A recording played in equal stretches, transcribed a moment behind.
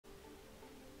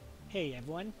Hey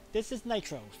everyone, this is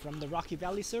Nitro from the Rocky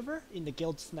Valley server in the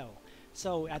Guild Snow.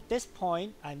 So at this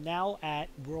point, I'm now at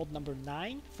world number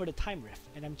 9 for the time rift,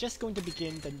 and I'm just going to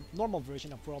begin the normal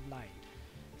version of world 9.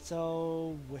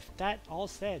 So with that all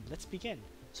said, let's begin.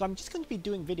 So I'm just going to be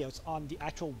doing videos on the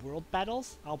actual world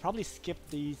battles. I'll probably skip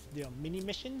these mini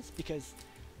missions because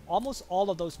almost all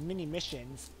of those mini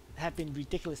missions have been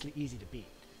ridiculously easy to beat.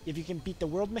 If you can beat the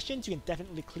world missions, you can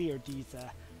definitely clear these,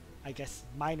 I guess,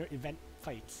 minor event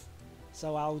fights.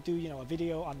 So I'll do, a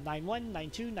video on 9.1,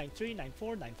 9.2, 9.3,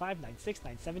 9.4, 9.5, 9.6,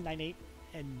 9.7, 9.8,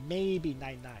 and maybe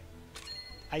 9.9.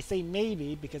 I say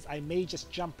maybe because I may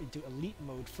just jump into elite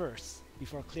mode first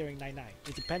before clearing 9.9.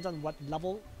 It depends on what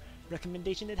level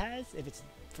recommendation it has. If it's,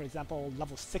 for example,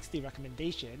 level 60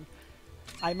 recommendation,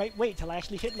 I might wait till I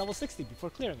actually hit level 60 before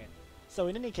clearing it. So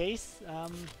in any case,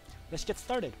 let's get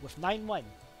started with 9.1.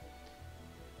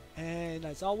 And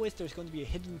as always, there's going to be a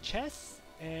hidden chest.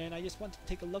 And I just want to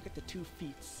take a look at the two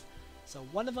feats. So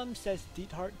one of them says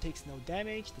Dietharte takes no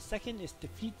damage. The second is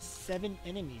defeats 7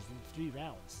 enemies in 3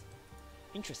 rounds.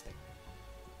 Interesting.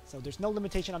 So there's no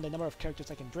limitation on the number of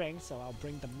characters I can bring, so I'll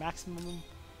bring the maximum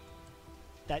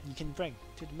that you can bring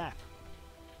to the map.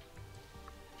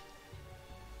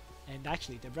 And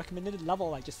actually, the recommended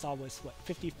level I just saw was, what,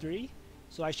 53?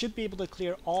 So I should be able to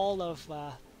clear all of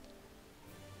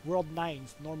World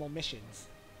 9's normal missions.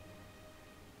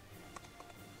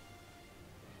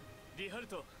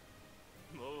 Dietharte,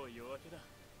 もう夜明けだ。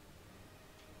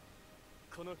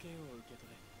この剣を受け取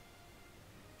れ。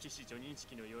騎士叙任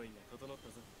式の用意が整った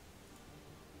ぞ。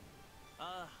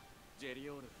ああ、ジェリ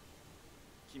オール。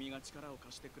君が力を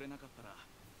貸してくれなかったら、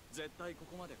絶対こ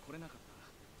こまで来れなかっ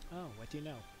た。Oh, what do you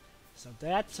know? So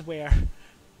that's where,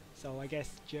 so I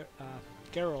guess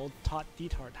Geralt taught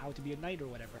Dietharte how to be a knight or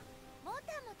whatever. も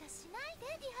たもたしないで、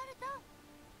ディハルト。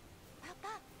パ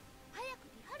パ、早く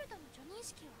ディハルトの叙任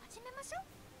式を始めましょう。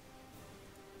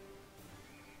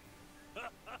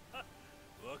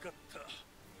わかった。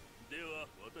では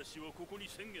私はここに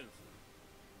宣言する。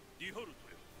ディハルト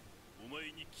よ、お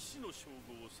前に騎士の称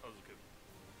号を授ける。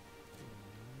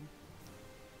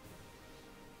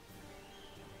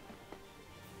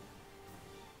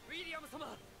ウィリアム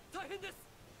様、大変です。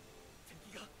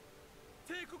敵が、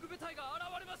帝国部隊が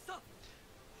現れました。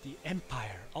The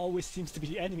Empire always seems to be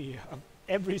the enemy of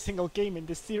every single game in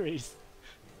this series.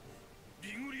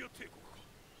 リグリア帝国か。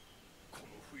こ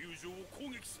の浮遊上を攻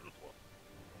撃するとは。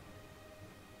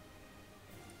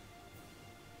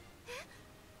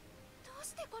どう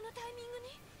してこのタイミング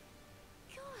に？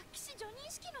今日は騎士叙任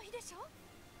式の日でしょ？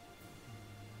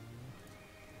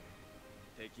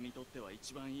敵にとっては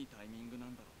一番いいタイミングな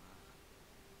んだろ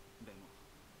うな。でも、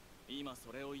今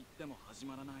それを言っても始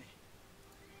まらない。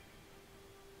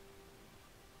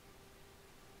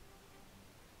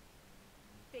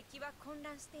敵は混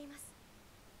乱しています。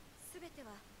すべて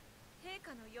は陛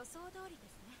下の予想通りで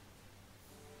すね。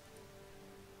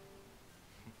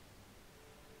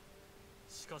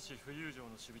しかし浮遊城の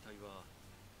守備隊は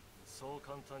そう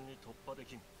簡単に突破で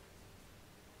きん。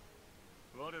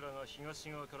我らが東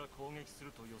側から攻撃す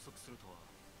ると予測するとは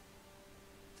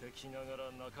敵なが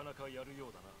らなかなかやるよ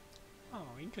うだな。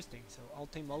Oh, interesting. So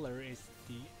Altair Muller is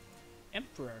the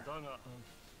Emperor だが of...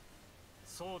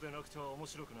 そうでなくては面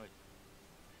白くない。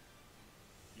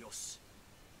よし、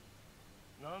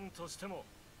何としても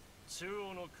中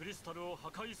央のクリスタルを破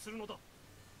壊するのだ。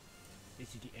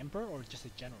 Is he the Emperor or just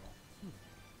a general?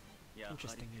 やはり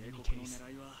Interesting in 帝 any 国の case.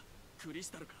 狙いはクリス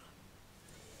タルか。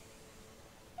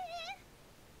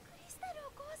クリスタル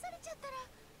を壊されちゃったら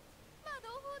魔導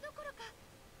砲どころか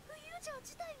浮遊城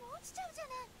自体も落ちちゃうじゃ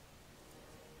ない。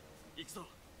行くぞ、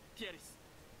ティアリス。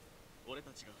俺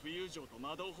たちが浮遊城と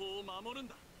魔導砲を守るん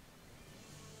だ。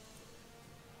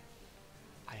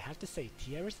I have to say,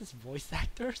 Tiaris' voice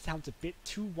actor sounds a bit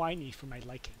too whiny for my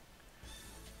liking.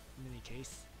 In any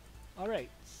case. Alright,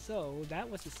 so that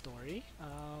was the story.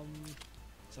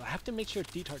 So I have to make sure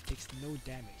Dietharte takes no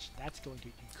damage. That's going to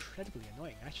be incredibly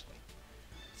annoying, actually.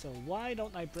 So why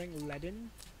don't I bring Ledin?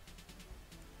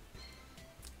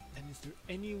 And is there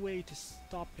any way to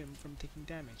stop him from taking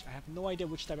damage? I have no idea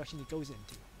which direction he goes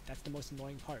into. That's the most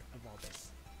annoying part of all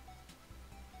this.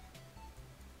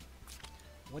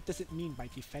 What does it mean by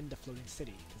defend the floating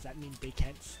city? Does that mean they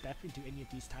can't step into any of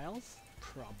these tiles?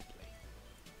 Probably.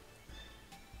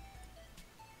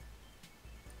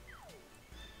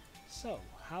 So,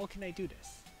 how can I do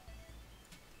this?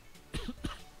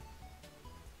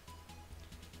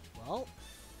 Well,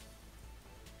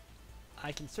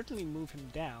 I can certainly move him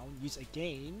down, use a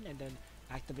gain, and then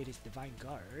activate his Divine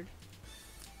Guard,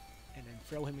 and then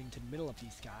throw him into the middle of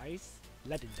these guys,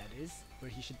 Ledin that is,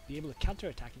 where he should be able to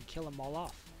counterattack and kill them all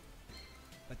off.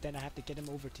 But then I have to get him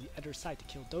over to the other side to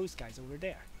kill those guys over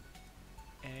there.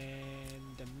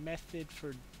 And the method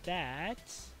for that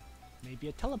may be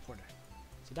a teleporter.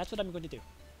 So that's what I'm going to do.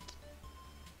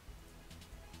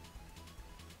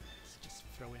 Let's just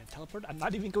throw in a teleport. I'm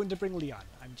not even going to bring Leon.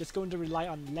 I'm just going to rely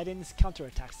on Ledin's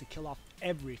counterattacks to kill off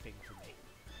everything for me.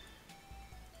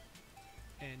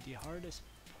 And the hardest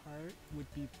part would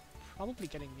be probably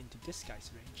getting into this guy's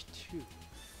range too.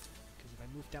 Because if I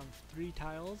move down 3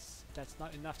 tiles, that's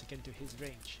not enough to get into his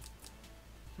range.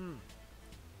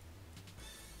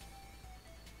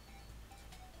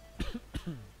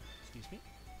 Excuse me.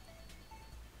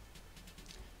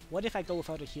 What if I go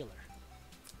without a healer?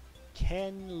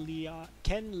 Can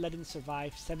Ledin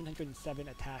survive 707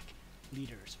 attack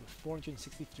leaders with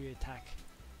 463 attack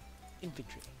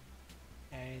infantry?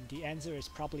 And the answer is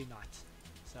probably not.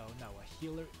 So no, a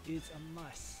healer is a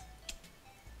must.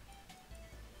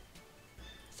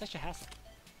 Such a hassle.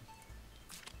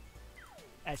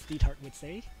 As Dietharte would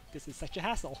say, this is such a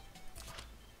hassle.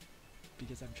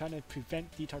 Because I'm trying to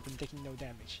prevent Dietharte from taking no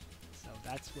damage. So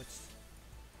that's what's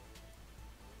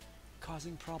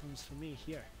causing problems for me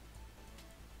here.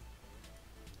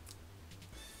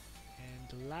 And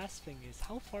the last thing is,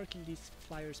 how far can these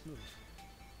flyers move?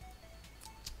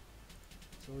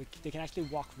 So they can actually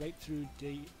walk right through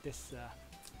this.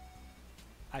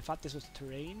 I thought this was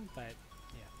terrain, but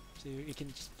yeah. So it can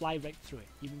just fly right through it,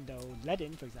 even though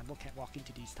Ledin, for example, can't walk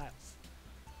into these tiles.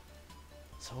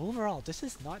 So overall, this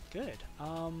is not good.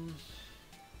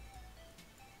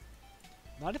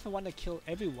 Not if I want to kill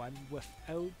everyone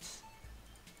without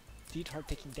Dietharte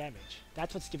taking damage.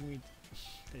 That's what's giving me,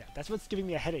 yeah, that's what's giving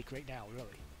me a headache right now.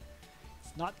 Really,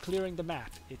 it's not clearing the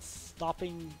map. It's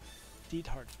stopping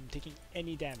Dietharte from taking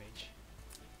any damage.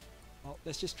 Well,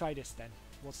 let's just try this then.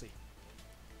 We'll see.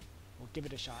 We'll give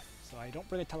it a shot. So I don't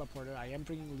bring a teleporter. I am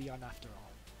bringing Leon after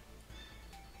all.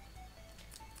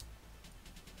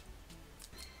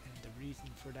 And the reason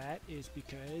for that is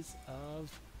because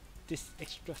of this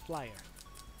extra flyer.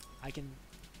 I can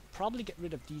probably get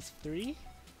rid of these 3,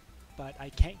 but I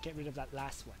can't get rid of that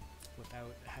last one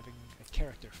without having a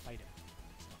character fight him.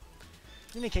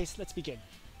 So, in any case, let's begin.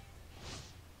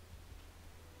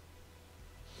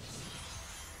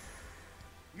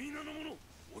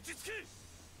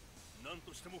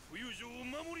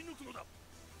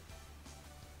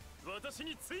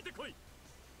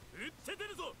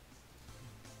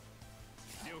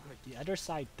 The other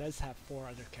side does have 4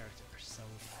 other characters, so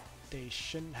they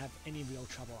shouldn't have any real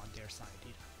trouble on their side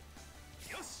either.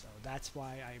 So that's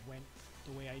why I went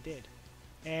the way I did.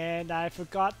 And I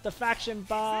forgot the faction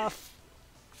buff!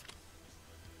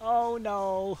 Oh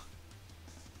no!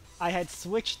 I had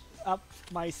switched up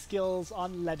my skills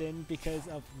on Ledin because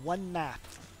of one map.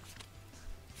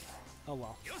 Oh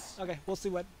well. Okay, we'll see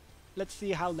what... Let's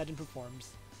see how Ledin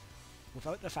performs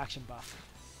without the faction buff.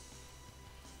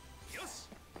 Let's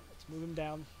move him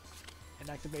down and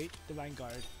activate Divine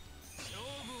Guard.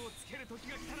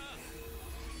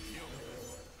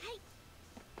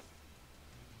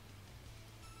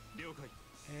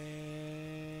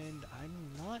 And I'm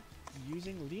not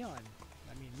using Leon.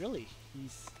 I mean, really,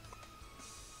 he's...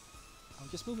 I'll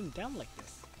just move him down like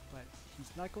this, but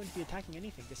he's not going to be attacking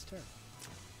anything this turn.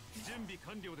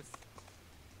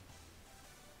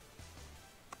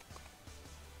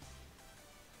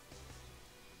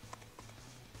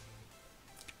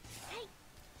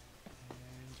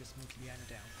 And just move Leanna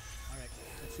down. Alright,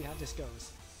 let's see how this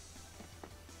goes.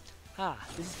 Ah,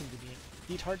 this is convenient.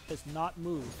 Dietharte does not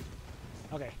move.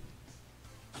 Okay.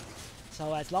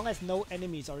 So as long as no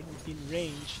enemies are in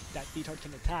range that Dietharte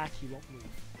can attack, he won't move.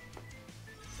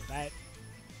 So that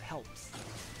helps.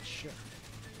 Sure.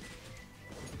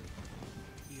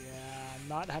 Yeah,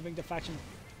 not having the faction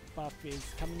buff is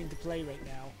coming into play right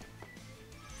now.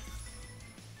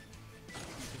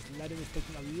 Because Ledin is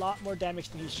taking a lot more damage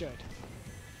than he should.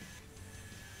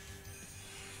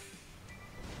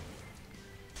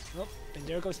 Oh, and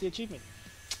there goes the achievement.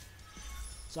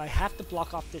 So I have to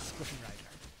block off this Griffin Rider.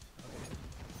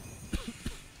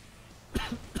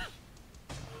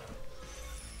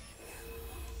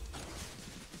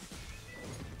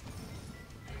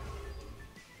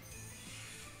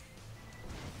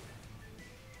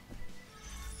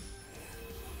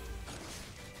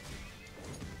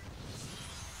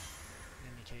 In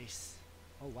any case,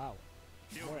 oh wow,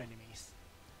 more enemies.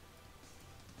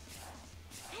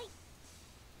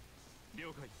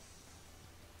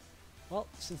 Well,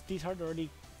 since Dietharte already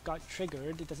got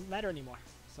triggered, it doesn't matter anymore.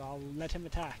 So I'll let him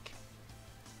attack.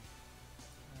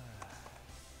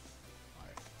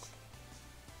 Alright.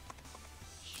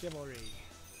 Chivalry.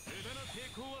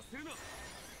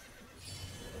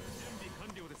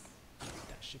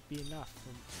 Dash should be enough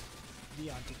for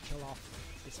Leon to kill off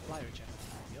this flyer jet.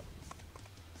 Yep.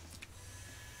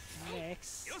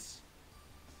 Next.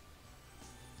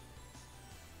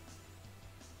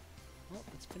 Well,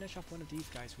 let's finish off one of these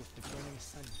guys with the Burning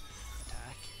Sun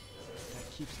attack.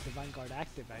 That keeps the Vanguard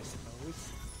active, I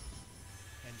suppose.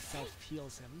 And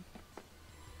self-heals him.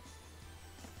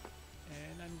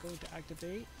 And I'm going to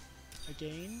activate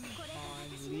again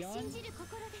on Leon.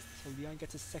 So Leon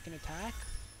gets his second attack.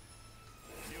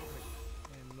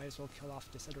 And might as well kill off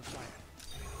this other flyer.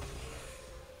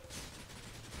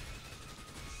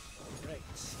 Right.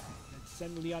 Let's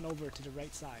send Leon over to the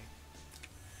right side.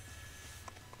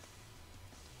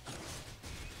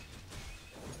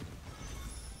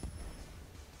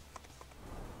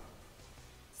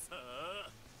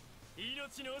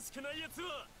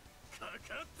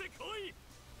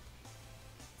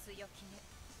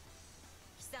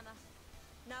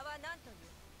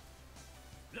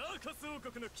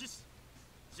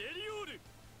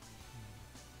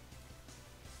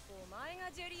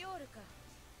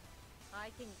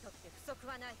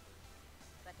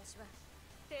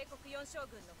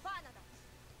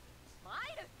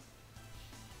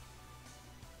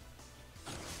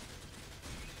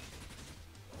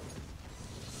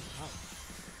 Wow.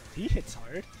 He hits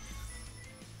hard.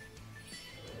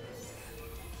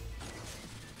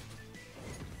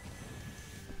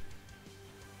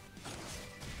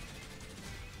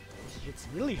 He hits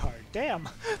really hard. Damn.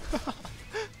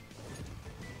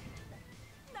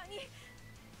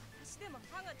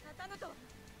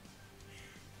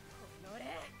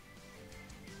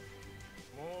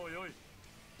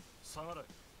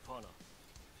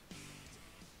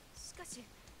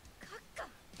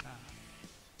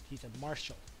 He's a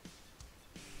marshal.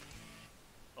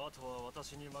 あとは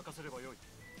私に任せればよい。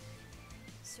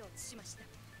承知しました。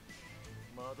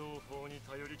魔導法に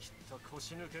頼り切った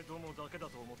腰抜けどもだけだ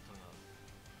と思ったが、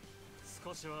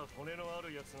少しは骨のあ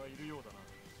るやつがいるようだ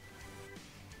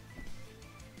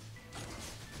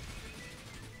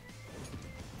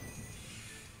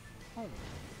な。Oh.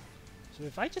 So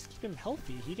if I just keep him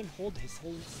healthy, he can hold his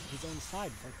own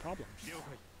side without problems.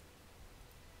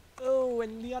 Oh,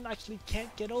 and Leon actually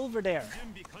can't get over there.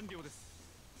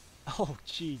 Oh,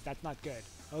 jeez, that's not good.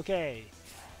 Okay,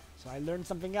 so I learned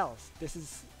something else.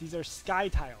 These are sky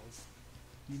tiles.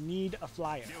 You need a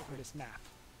flyer for this map,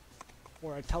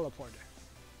 or a teleporter.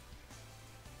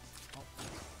 Oh.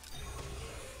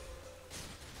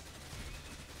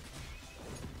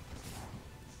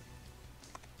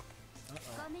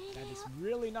 That is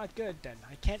really not good then.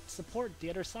 I can't support the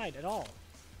other side at all.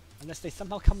 Unless they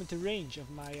somehow come into range of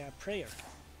my prayer.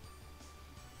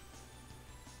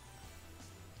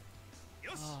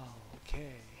 Oh,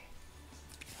 okay.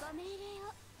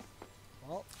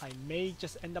 Well, I may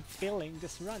just end up failing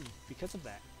this run because of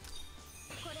that.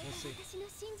 We'll see.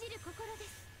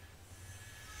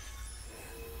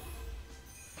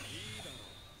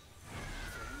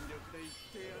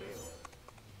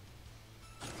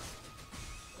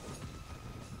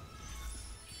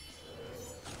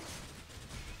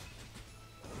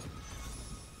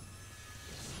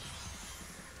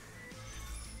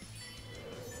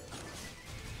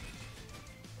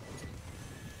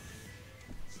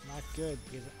 Not good,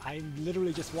 because I'm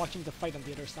literally just watching the fight on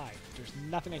the other side. There's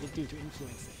nothing I can do to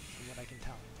influence it, from what I can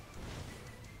tell.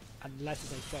 Unless,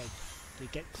 as I said, they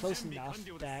get close enough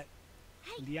that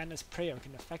Liana's prayer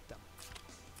can affect them.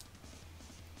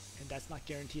 And that's not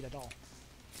guaranteed at all.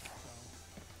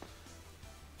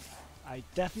 So, I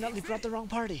definitely brought the wrong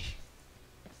party!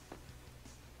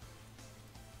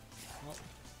 Well,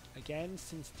 again,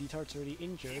 since Dietharte's already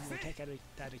injured and I can't get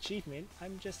that achievement,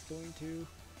 I'm just going to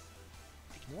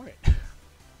ignore it.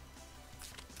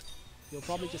 You'll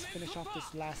probably just finish off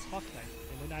this last Hawk Knight,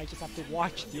 and then I just have to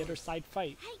watch the other side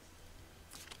fight. I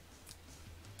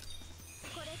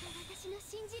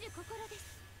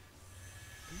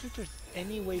wonder if there's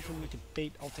any way for me to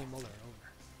bait Alte Muller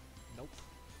over. Nope.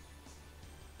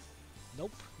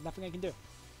 Nope, nothing I can do.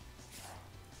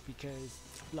 Because,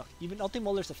 look, even Alte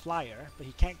Muller's a flyer, but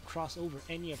he can't cross over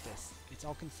any of this. It's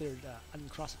all considered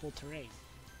uncrossable terrain.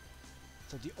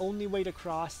 So the only way to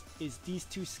cross is these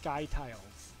two sky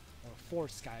tiles, or 4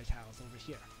 sky tiles over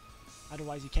here.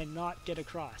 Otherwise you cannot get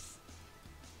across.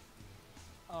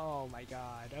 Oh my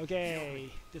god, okay,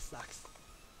 this sucks.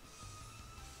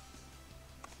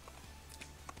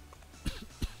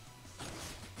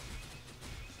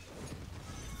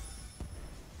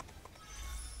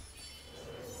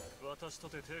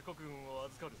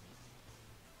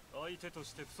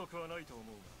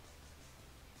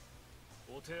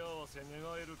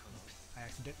 I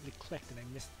accidentally clicked and I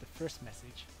missed the first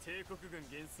message.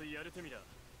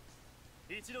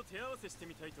 一度手合わせして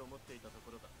みたいと思っていたと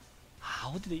ころだ。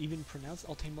 How did they even pronounce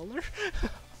Altemuller?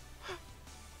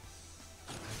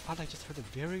 I thought I just heard a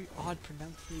very odd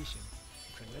pronunciation.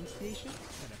 Pronunciation?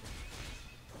 Whatever.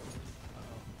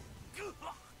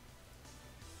 Uh-oh.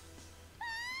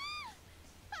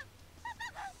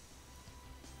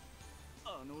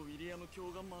 あのウィリアム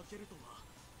卿が負けるとは。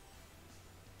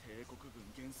帝国軍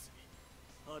元帥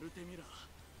アルテミラー、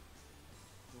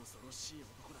恐ろしい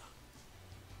男だ。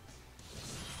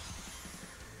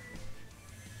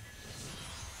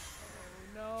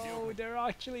 Oh no, they're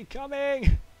actually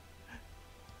coming!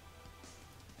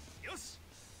 よし、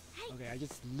 Okay, I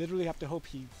just literally have to hope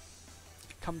he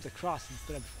comes across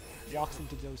instead of walks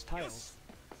into those tiles.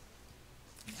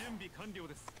 準備完了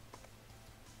です。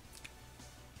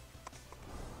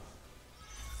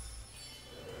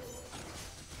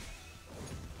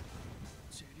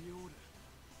ジェリオール、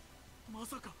ま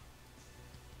さか。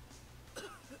さ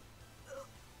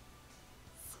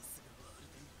すがはアル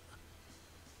テミラ。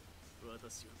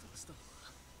私を倒したのは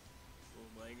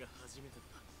お前が初めてだ。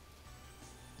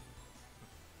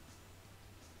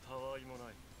たわいもな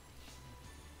い。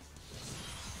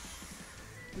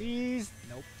 Please?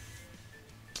 Nope.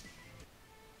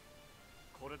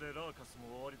 これでラーカスも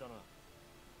終わりだな。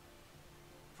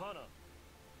ファーナ、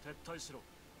撤退しろ。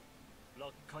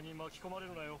落下に巻き込まれ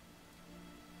るなよ。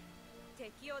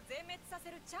敵を全滅さ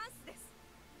せるチャンスです。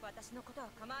私のことは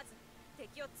構わず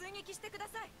敵を追撃してくだ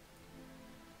さい。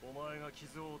お前が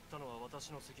傷を負ったのは私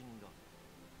の責任だ。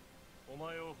お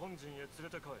前を本陣へ連れ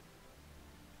て帰る。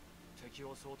敵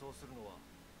を掃討するのは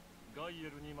ガイ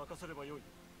エルに任せればよい。わ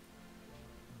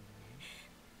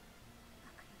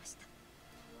かりました。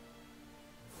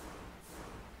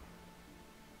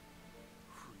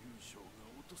浮遊将が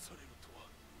落とされるとは、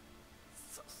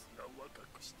さすが若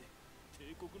くして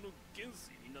帝国の元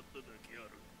帥になっただけあ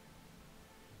る。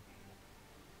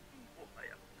もは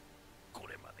やこ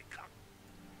れまでか。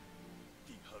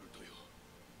ディハルトよ、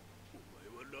お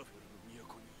前はラフェルの都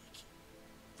に行き、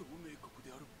同盟国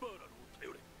であるバーラルを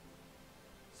頼れ。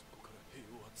そこから兵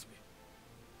を集め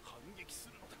反撃す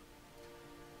るのだ。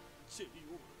ジェリ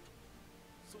オール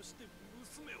と、そして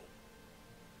娘を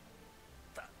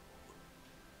頼む。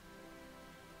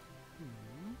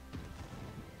 Hmm.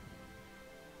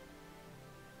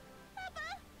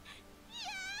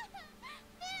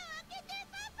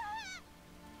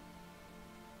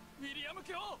 ウィリアム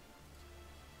卿、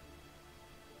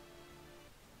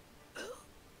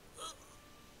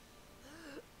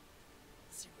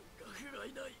自分が不甲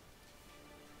斐ない。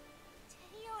ジェ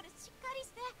リオール、しっかり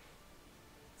して。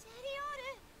ジェリオー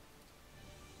ル。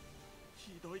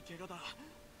ひどい怪我だ。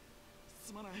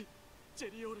すまない、ジ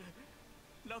ェリオール。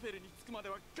ラフェルに着くまで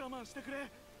は我慢してくれ。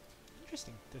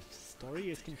 Interesting. The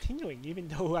story is continuing even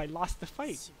though I lost the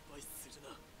fight. 心配する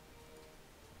な。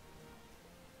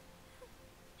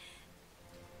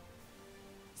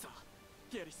さあ、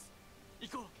ギアリス、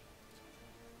行こう。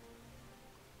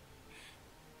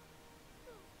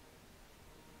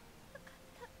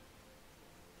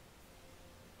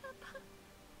パパ。さ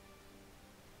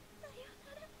よ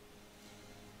なら。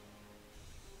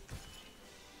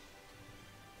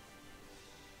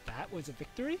That was a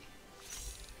victory?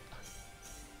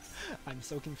 I'm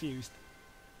so confused.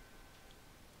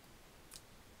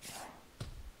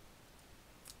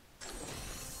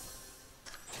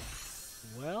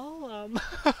 Well,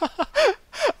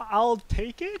 I'll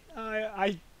take it.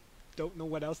 I don't know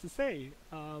what else to say.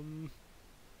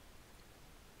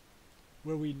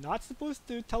 Were we not supposed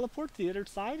to teleport to the other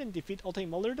side and defeat Ulte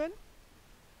Muller then?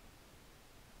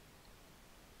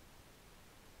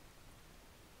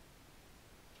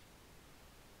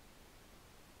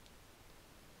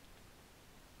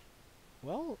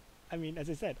 Well, I mean,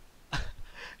 as I said,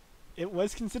 it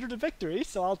was considered a victory,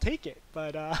 so I'll take it.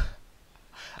 But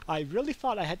I really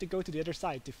thought I had to go to the other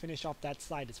side to finish off that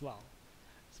side as well.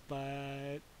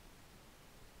 But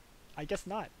I guess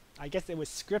not. I guess it was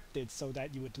scripted so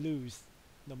that you would lose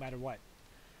no matter what.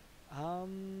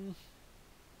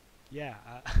 Yeah,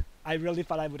 I really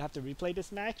thought I would have to replay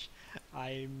this match.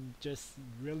 I'm just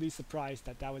really surprised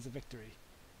that that was a victory.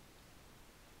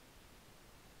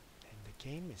 And the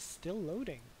game is still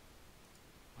loading.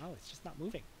 Wow, it's just not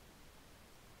moving.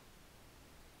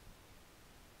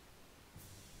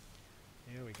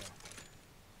 There we go.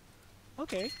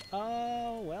 Okay,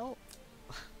 well,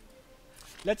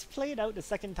 let's play it out the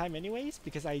second time anyways,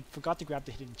 because I forgot to grab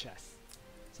the hidden chest.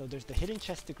 So there's the hidden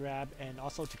chest to grab, and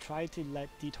also to try to let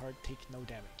Dietharte take no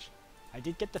damage. I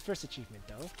did get the first achievement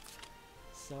though,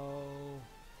 so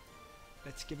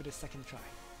let's give it a second try.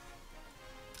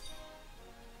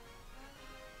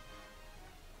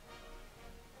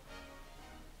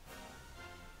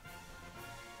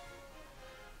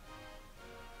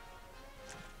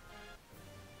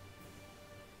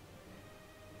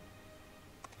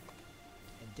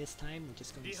 this time we're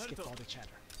just going to skip all the chatter.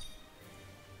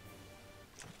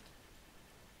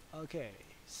 Okay,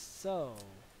 so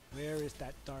where is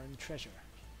that darn treasure?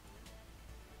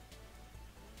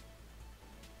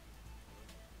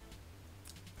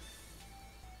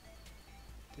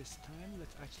 This time,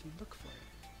 let's actually look for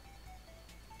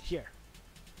it. Here,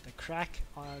 the crack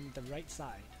on the right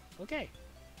side. Okay,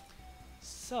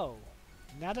 so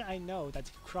now that I know that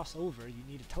to cross over you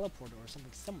need a teleporter or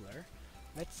something similar,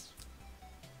 let's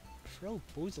throw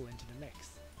Boozle into the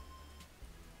mix.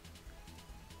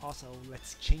 Also,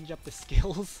 let's change up the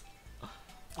skills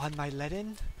on my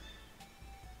Ledin.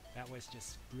 That was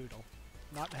just brutal,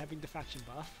 not having the faction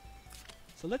buff.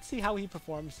 So let's see how he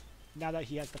performs now that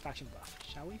he has the faction buff,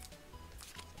 shall we?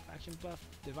 So faction buff,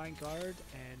 Divine Guard,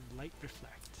 and Light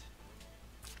Reflect.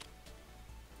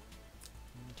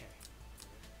 Okay.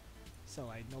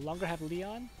 So I no longer have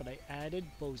Leon, but I added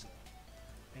Boozle.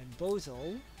 And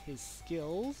Boozle, his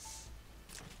skills,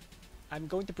 I'm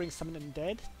going to bring Summon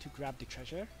Undead to grab the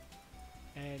treasure.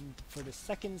 And for the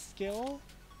second skill,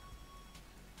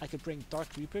 I could bring Dark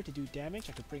Reaper to do damage.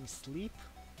 I could bring Sleep.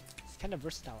 It's kind of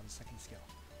versatile on the second skill.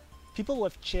 People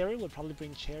with Cherry would probably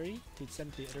bring Cherry to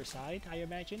send to the other side, I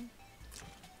imagine.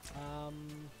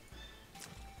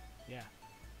 Yeah.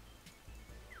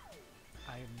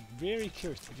 I'm very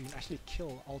curious if you can actually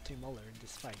kill Alti Muller in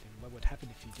this fight and what would happen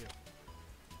if you do.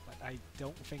 But I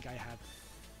don't think I have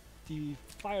the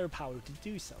firepower to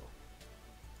do so.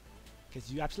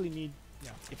 Because you absolutely need, you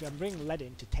know, if I'm bringing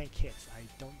Ledin to tank hits,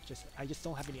 I just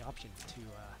don't have any option to,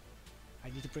 I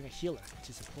need to bring a healer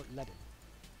to support Ledin.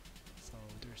 So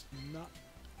there's not,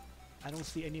 I don't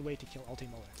see any way to kill Alti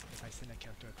Muller if I send a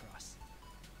character across.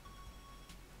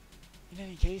 In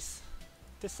any case,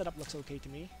 this setup looks okay to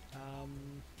me.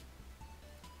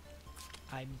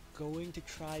 I'm going to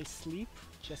try Sleep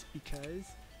just because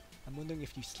I'm wondering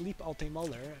if you sleep Alti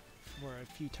Muller for a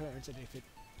few turns and if it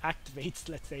activates,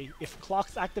 let's say, if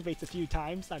Clocks activates a few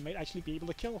times, I might actually be able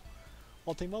to kill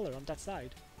Alti Muller on that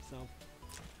side. So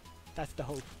that's the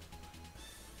hope.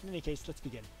 In any case, let's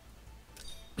begin.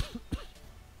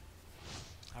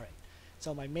 Alright,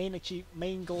 so my main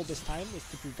goal this time is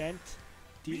to prevent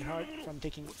Dietharte from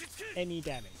taking any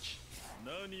damage.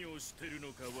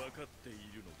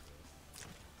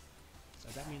 So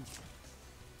that means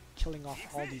killing off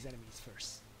all these enemies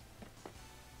first.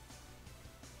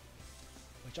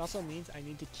 Which also means I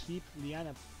need to keep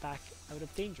Liana back out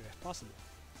of danger if possible.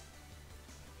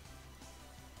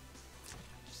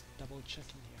 Just double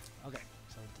checking here. Okay,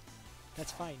 so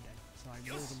that's fine then. So I'm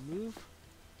going to move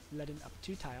Ledin up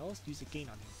 2 tiles, use a gain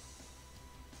on him.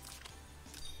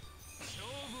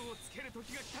 And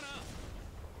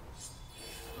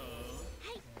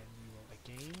we will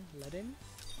again Ledin.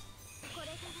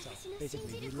 So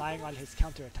basically relying on his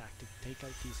counterattack to take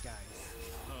out these guys.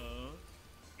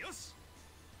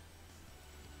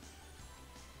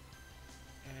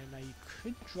 And I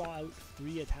could draw out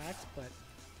 3 attacks, but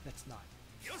let's not.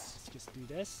 Let's just do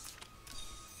this.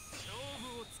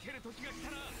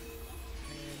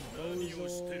 And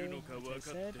Boozle, as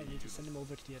I said, I need to send him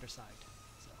over to the other side.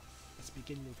 So let's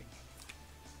begin moving.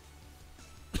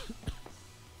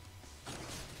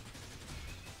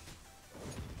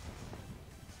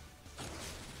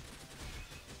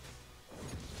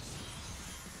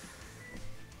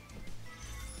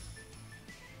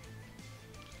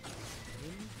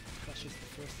 Crushes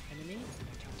the first enemy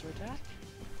with a counterattack.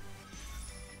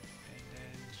 And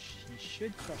then he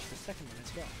should crush the second one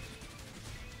as well.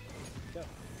 Go.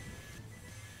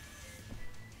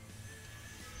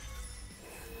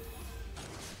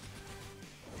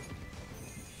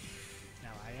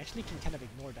 Now I actually can kind of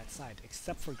ignore that side,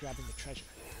 except for grabbing the treasure.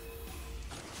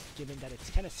 Given that it's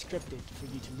kind of scripted for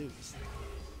you to lose.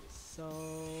 So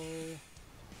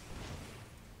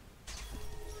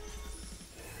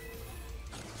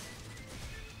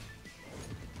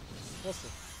we'll see.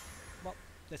 Well,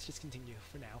 let's just continue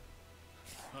for now.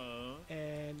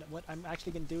 And what I'm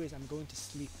actually going to do is I'm going to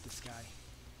sleep this guy.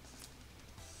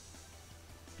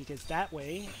 Because that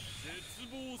way,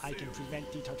 I can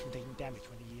prevent Dietharte from taking damage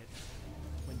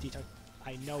when Dietharte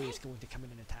I know is going to come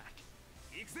in and attack.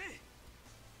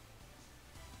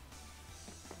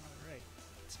 Alright,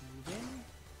 let's move in.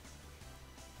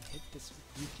 Hit this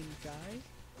weakened guy.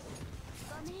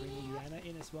 Let's bring Liana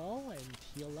in as well and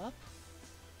heal up.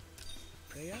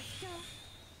 Freya.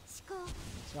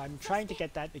 So I'm trying to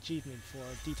get that achievement for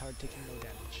Dietharte taking no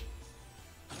damage.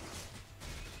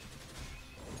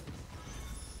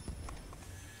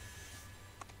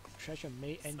 Treasure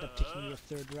may end up taking me a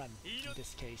 3rd run in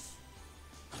this case.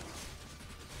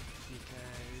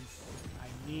 Because I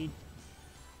need...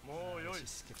 let's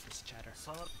just skip this chatter.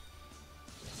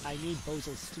 I need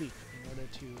Bozo's sleep in order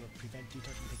to prevent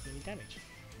Dietharte from taking any damage.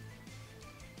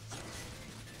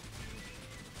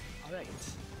 Alright,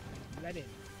 let in,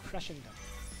 crushing them.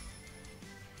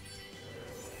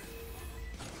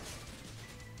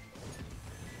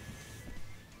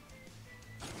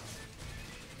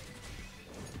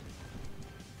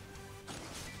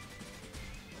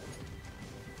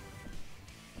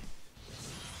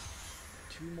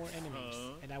 Two more enemies,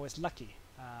 and I was lucky.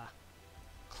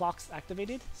 Clocks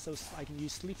activated, so I can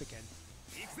use sleep again.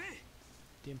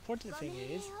 The important thing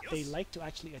is they like to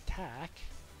actually attack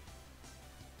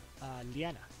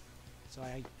Liana. So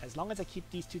as long as I keep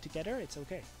these two together, it's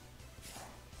okay.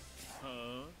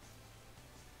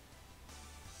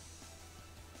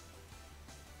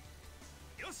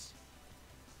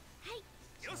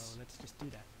 So let's just do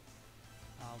that.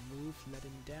 I'll move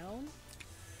Ledin down.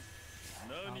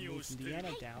 I'll move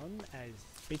Liana down as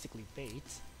basically bait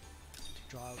to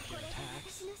draw out their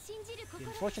attacks. The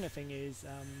unfortunate thing is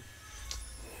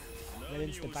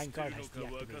Ledin's Divine Guard has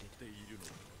deactivated.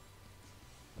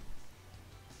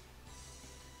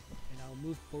 And I'll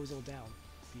move Bozo down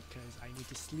because I need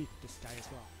to sleep this guy as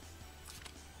well.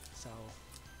 So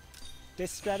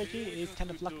this strategy is kind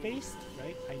of luck based,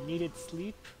 right? I needed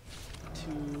sleep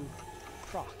to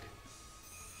proc.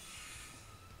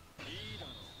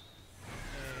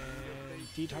 And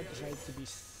Dietharte decided to be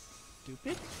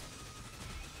stupid.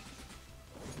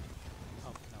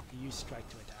 Oh no, he used strike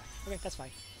to attack. Okay, that's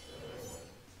fine.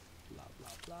 Blah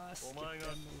blah blah. Skip them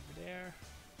over there.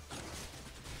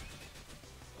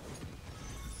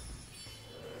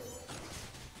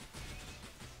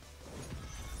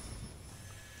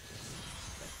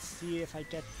 Let's see if I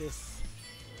get this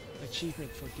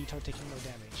achievement for Dietharte taking no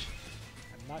damage.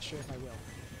 I'm not sure if I will.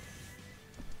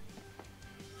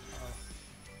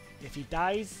 If he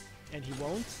dies, and he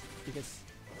won't, because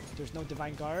there's no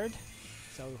Divine Guard,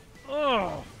 so...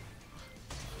 Oh!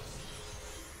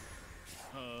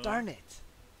 Darn it!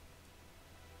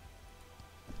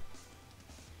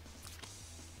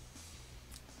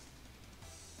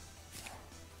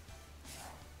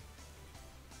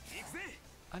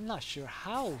 I'm not sure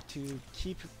how to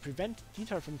prevent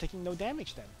Dietharte from taking no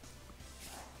damage then.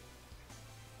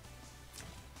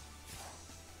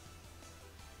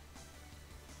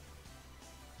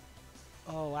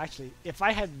 Oh, actually, if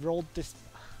I had rolled this...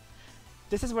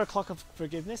 This is where Clock of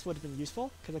Forgiveness would have been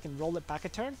useful, because I can roll it back a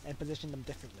turn and position them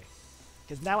differently.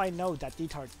 Because now I know that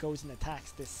Dietharte goes and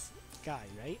attacks this guy,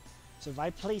 right? So if I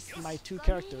place my two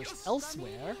characters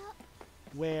elsewhere,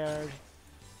 where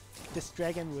this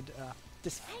dragon would...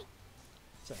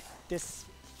 this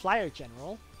Flyer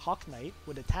General, Hawk Knight,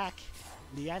 would attack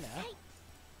Liana,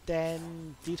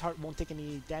 then Dietharte won't take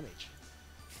any damage.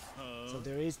 So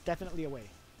there is definitely a way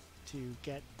to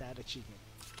get that achievement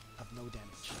of no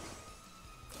damage.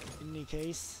 In any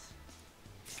case,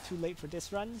 it's too late for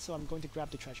this run, so I'm going to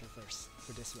grab the treasure first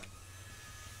for this run.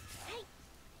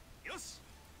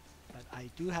 But I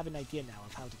do have an idea now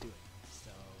of how to do it,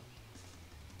 so...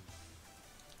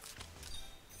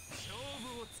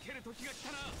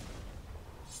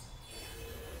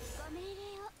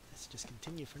 Let's just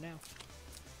continue for now.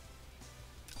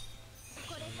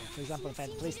 For example, if I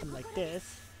had placed them like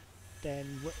this,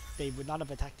 then they would not have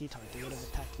attacked Dietharte, they would have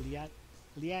attacked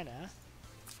Liana,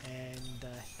 and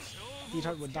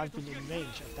Dietharte would not have been in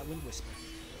range of that Wind Whisper.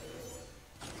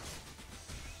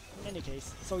 In any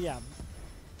case, so yeah,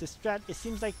 the strat, it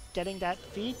seems like getting that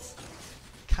feat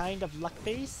kind of luck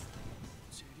based,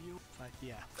 but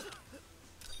yeah.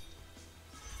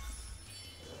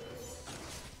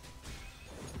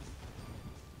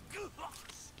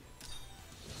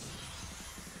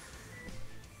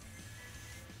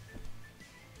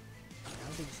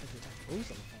 They decided to attack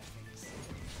Bozo of all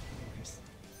things.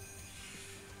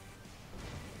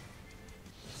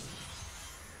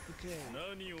 Okay,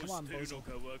 come on Bozo.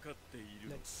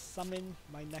 Let's summon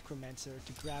my Necromancer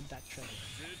to grab that treasure.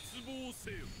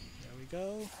 There we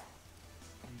go.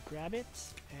 And grab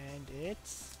it, and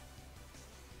it's...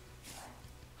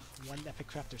 one Epic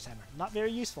Crafter's Hammer. Not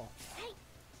very useful.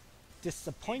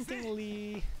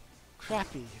 Disappointingly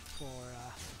crappy for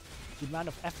the amount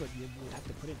of effort you would have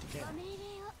to put into getting.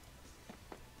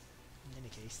 In any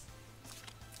case,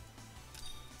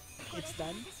 it's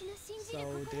done.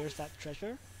 So there's that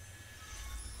treasure.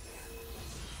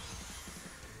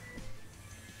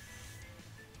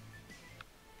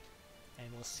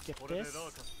 And we'll skip this.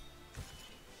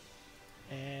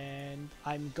 And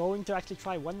I'm going to actually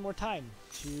try one more time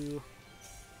to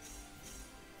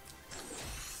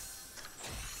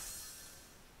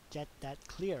get that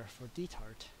clear for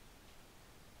Dietharte.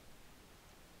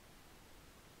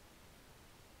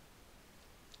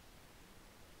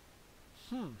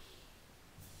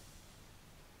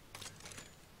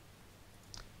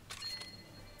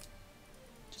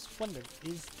 Just wonder,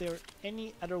 is there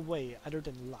any other way other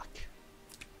than luck?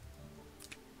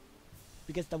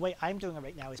 Because the way I'm doing it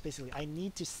right now is basically I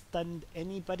need to stun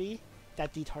anybody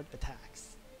that Dietharte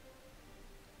attacks.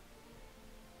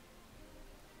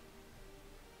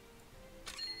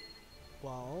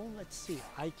 Well, let's see.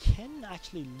 I can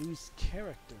actually lose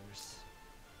characters.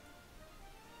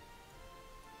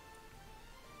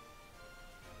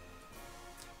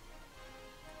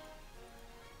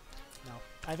 No,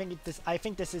 I think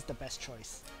this is the best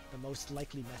choice, the most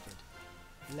likely method.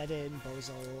 Ledin,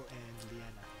 Bozo, and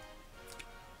Liana.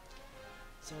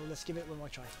 So let's give it one more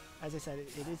try. As I said,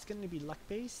 it is going to be luck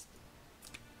based.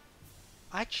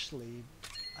 Actually,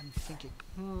 I'm thinking,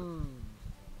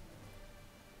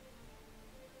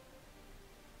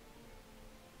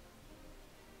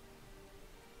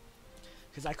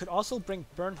 because I could also bring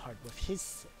Bernhard with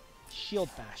his shield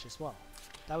bash as well.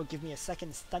 That would give me a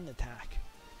second stun attack.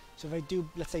 So if I do,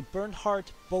 let's say,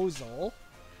 Bernhard Bozo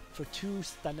for 2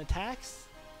 stun attacks,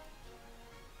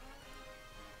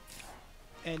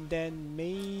 and then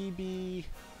maybe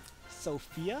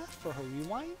Sophia for her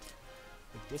rewind?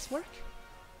 Would this work?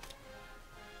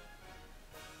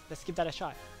 Let's give that a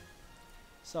shot.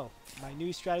 So, my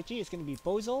new strategy is going to be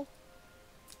Bozo,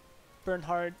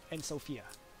 Bernhard, and Sophia.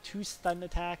 2 stun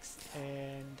attacks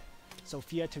and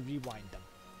Sophia to rewind them.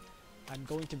 I'm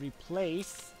going to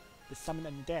replace the Summon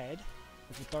Undead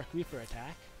with a Dark Reaper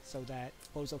attack so that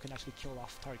Bozo can actually kill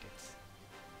off targets.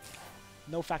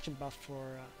 No faction buff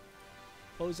for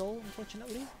Bozo,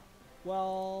 unfortunately.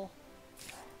 Well,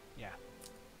 yeah.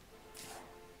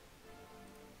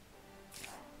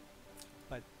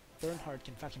 But Bernhard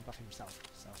can faction buff himself,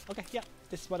 so okay, yeah,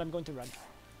 this is what I'm going to run.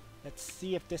 Let's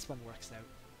see if this one works out.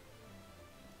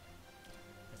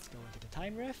 Let's go into the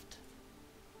Time Rift.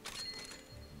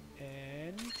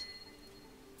 And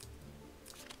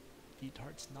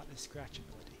Dietharte's not a scratch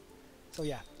ability. So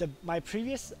yeah, my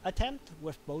previous attempt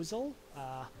with Bozo,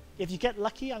 if you get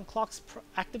lucky on clocks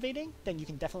activating, then you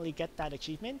can definitely get that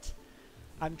achievement.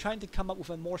 I'm trying to come up with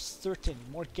a more certain,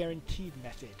 more guaranteed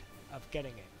method of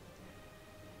getting it,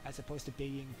 as opposed to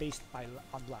being based on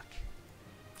luck.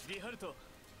 Dietharte.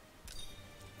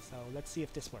 So let's see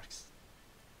if this works.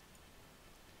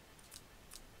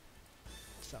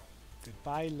 So,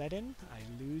 goodbye Ledin.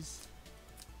 I lose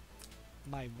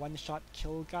my one-shot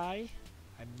kill guy.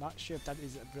 I'm not sure if that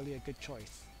is really a good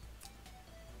choice.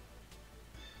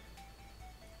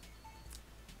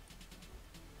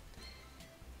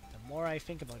 The more I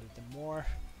think about it, the more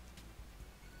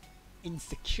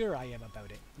insecure I am about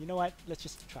it. You know what? Let's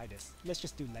just try this. Let's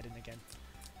just do Ledin again.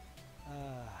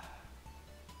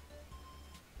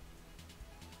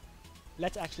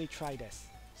 Let's actually try this.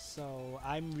 So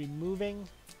I'm removing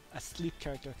a sleep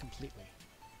character completely.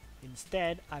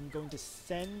 Instead, I'm going to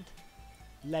send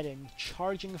Ledin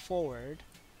charging forward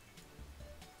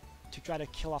to try to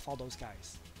kill off all those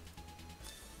guys.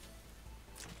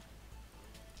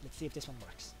 Let's see if this one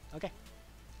works. Okay.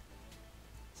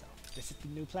 So, this is the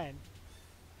new plan.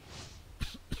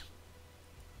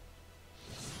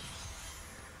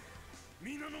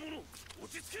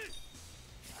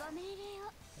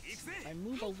 If I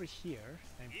move over here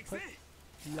and put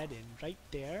Ledin right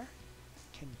there,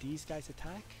 can these guys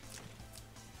attack?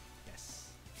 Yes.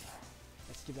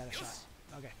 Let's give that a shot.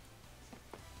 Okay.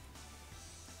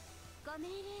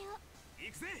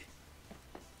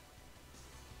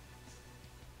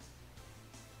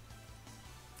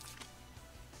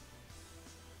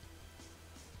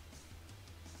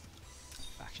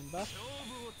 Faction buff.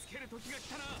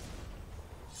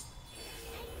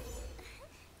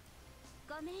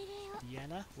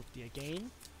 Diana with the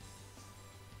again.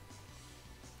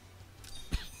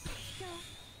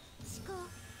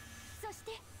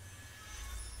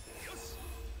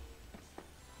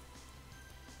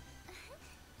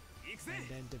 And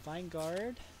then Divine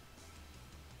Guard.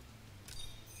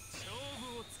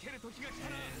 And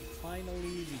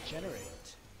finally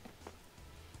regenerate.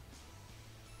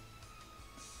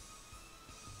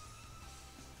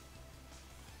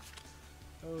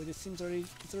 Oh, this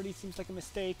already seems like a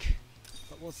mistake,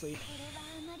 but we'll see.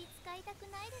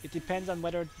 It depends on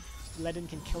whether Ledin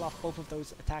can kill off both of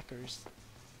those attackers.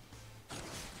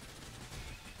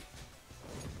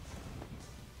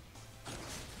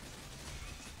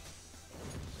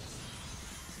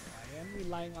 I am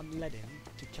relying on Ledin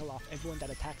to kill off everyone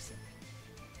that attacks him.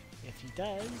 If he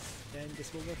does, then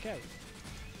this will work out.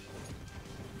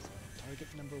 So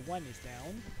target number 1 is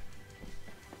down.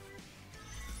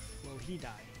 Will he die?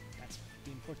 That's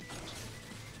the important question.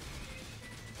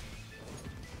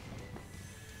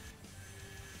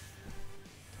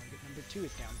 2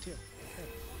 is down too. Good.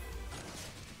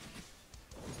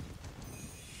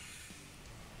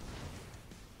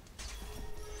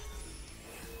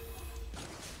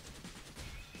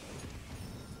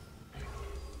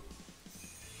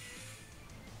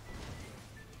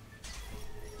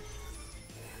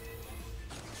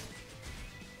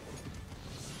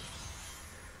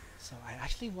 So I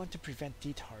actually want to prevent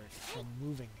Dietharte from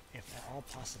moving if at all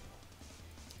possible.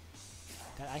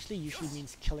 That actually usually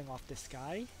means killing off this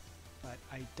guy, but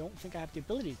I don't think I have the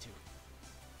ability to.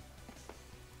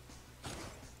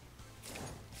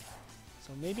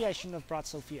 So maybe I shouldn't have brought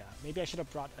Sophia. Maybe I should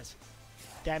have brought a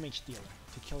damage dealer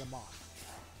to kill him off.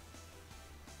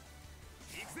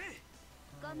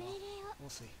 We'll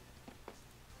see.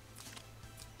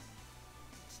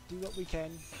 Let's do what we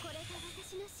can.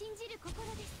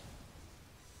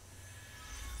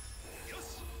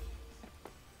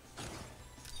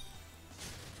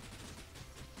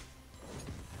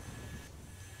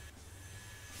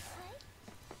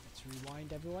 Let's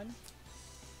rewind everyone.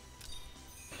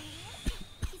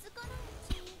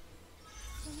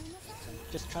 So I'm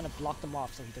just trying to block them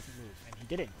off so he doesn't move, and he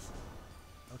didn't.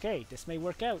 Okay, this may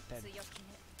work out then.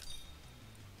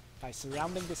 By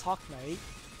surrounding this Hawk Knight,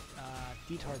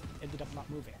 Dietharte ended up not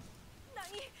moving.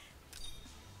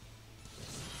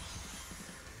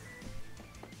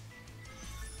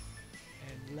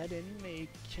 And Ledin may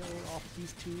kill off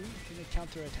these two in the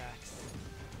counterattacks.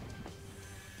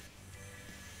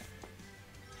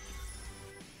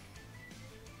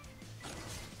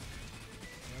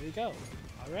 There we go.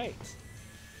 Alright.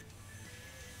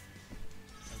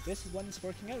 So this one's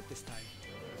working out this time.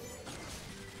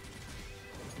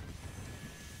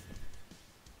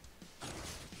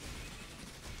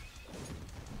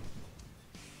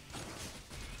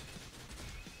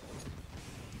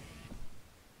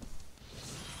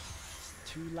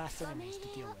 Two last enemies to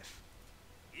deal with.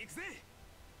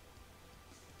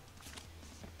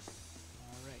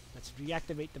 Alright, let's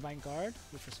reactivate Divine Guard,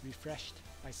 which was refreshed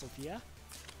by Sophia.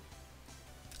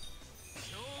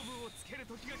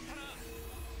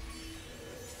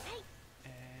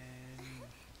 And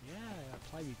yeah,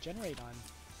 apply Regenerate on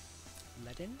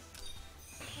Ledin. And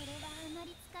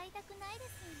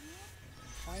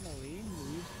finally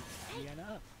move Rihanna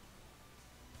up.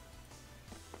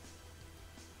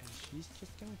 And she's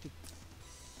just going to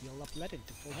heal up Ledin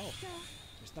to full health.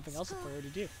 There's nothing else for her to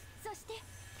do.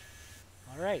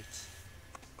 Alright.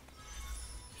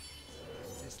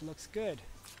 This looks good.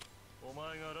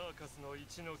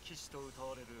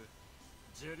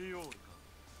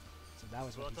 So that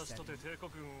was what he said.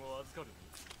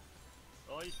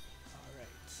 Alright.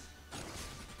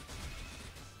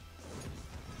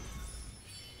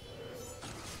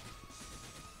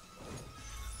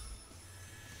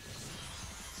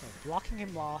 So blocking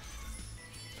him off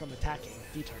from attacking,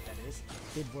 Dietharte that is,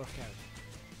 did work out.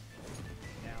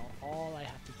 Now all I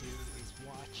have to do is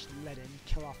watch Ledin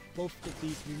kill off both of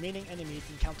these remaining enemies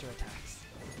in counterattacks.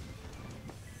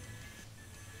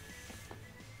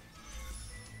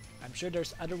 I'm sure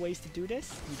there's other ways to do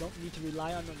this. You don't need to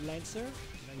rely on a Lancer.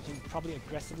 You can probably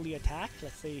aggressively attack.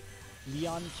 Let's say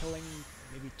Leon killing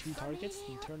maybe 2 targets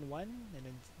in turn 1 and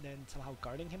then somehow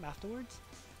guarding him afterwards.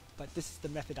 But this is the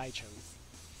method I chose.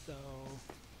 So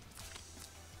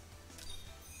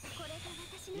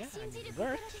yeah, I mean, it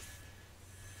worked.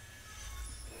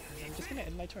 And I'm just gonna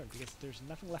end my turn because there's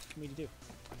nothing left for me to do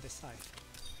on this side.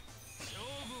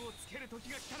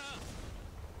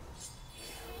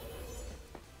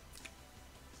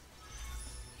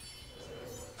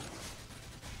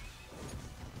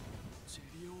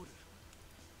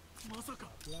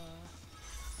 Blah.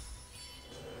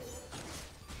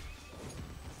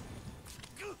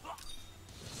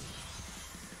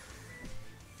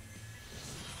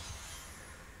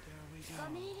 There we go.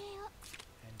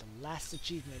 And the last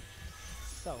achievement.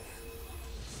 So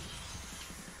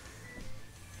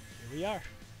here we are.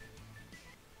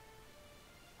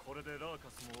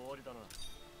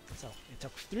 So it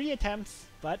took 3 attempts,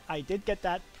 but I did get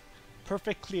that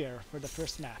perfect clear for the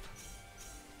first map.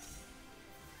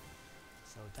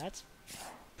 So that's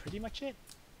pretty much it.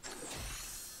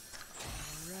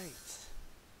 Alright.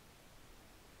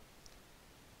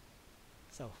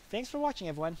 So thanks for watching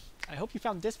everyone. I hope you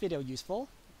found this video useful.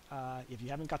 If you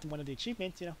haven't gotten one of the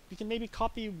achievements, you can maybe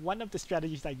copy one of the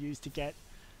strategies I used to get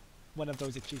one of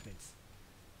those achievements.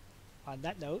 On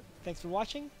that note, thanks for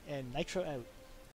watching, and Nitro out.